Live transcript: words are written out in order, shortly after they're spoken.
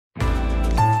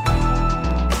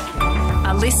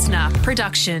listener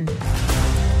production.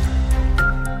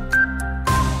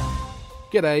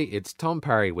 G'day, it's Tom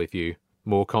Parry with you.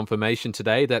 More confirmation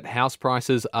today that house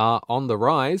prices are on the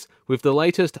rise, with the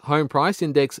latest home price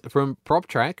index from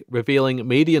PropTrack revealing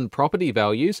median property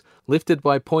values lifted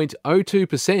by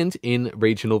 0.02% in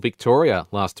regional Victoria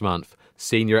last month.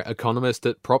 Senior economist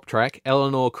at PropTrack,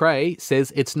 Eleanor Creagh,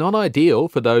 says it's not ideal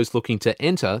for those looking to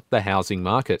enter the housing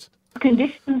market.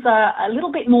 Conditions are a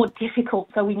little bit more difficult.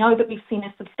 So we know that we've seen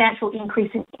a substantial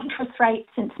increase in interest rates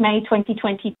since May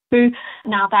 2022.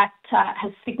 Now that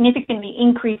has significantly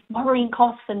increased borrowing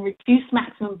costs and reduced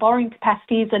maximum borrowing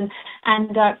capacities and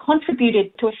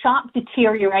contributed to a sharp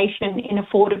deterioration in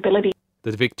affordability.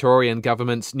 The Victorian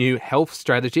government's new health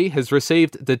strategy has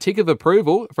received the tick of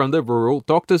approval from the Rural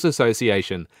Doctors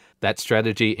Association. That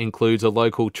strategy includes a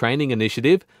local training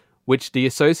initiative, which the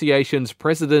association's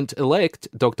president-elect,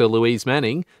 Dr. Louise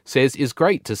Manning, says is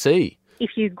great to see.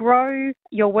 If you grow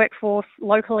your workforce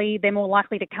locally, they're more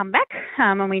likely to come back.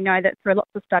 And we know that through lots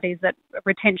of studies that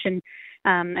retention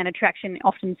and attraction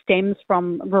often stems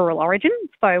from rural origin.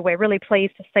 So we're really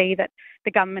pleased to see that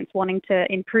the government's wanting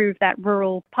to improve that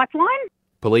rural pipeline.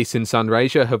 Police in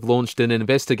Sunraysia have launched an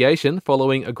investigation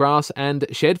following a grass and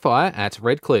shed fire at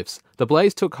Redcliffs. The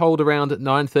blaze took hold around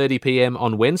 9:30pm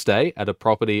on Wednesday at a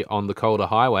property on the Calder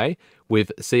Highway,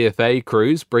 with CFA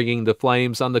crews bringing the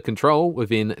flames under control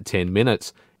within 10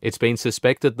 minutes. It's been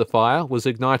suspected the fire was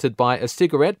ignited by a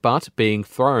cigarette butt being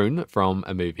thrown from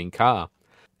a moving car.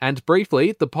 And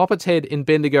briefly, the Poppet's Head in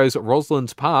Bendigo's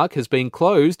Roslands Park has been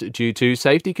closed due to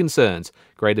safety concerns.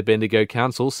 Greater Bendigo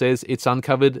Council says it's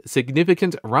uncovered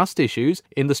significant rust issues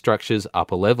in the structure's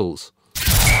upper levels.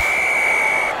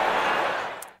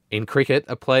 In cricket,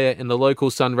 a player in the local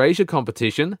Sunraysia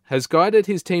competition has guided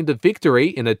his team to victory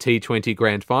in a T20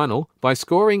 Grand Final by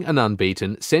scoring an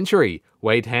unbeaten century.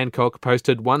 Wade Hancock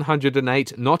posted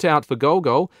 108 not out for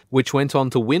goal, which went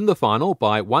on to win the final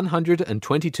by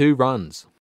 122 runs.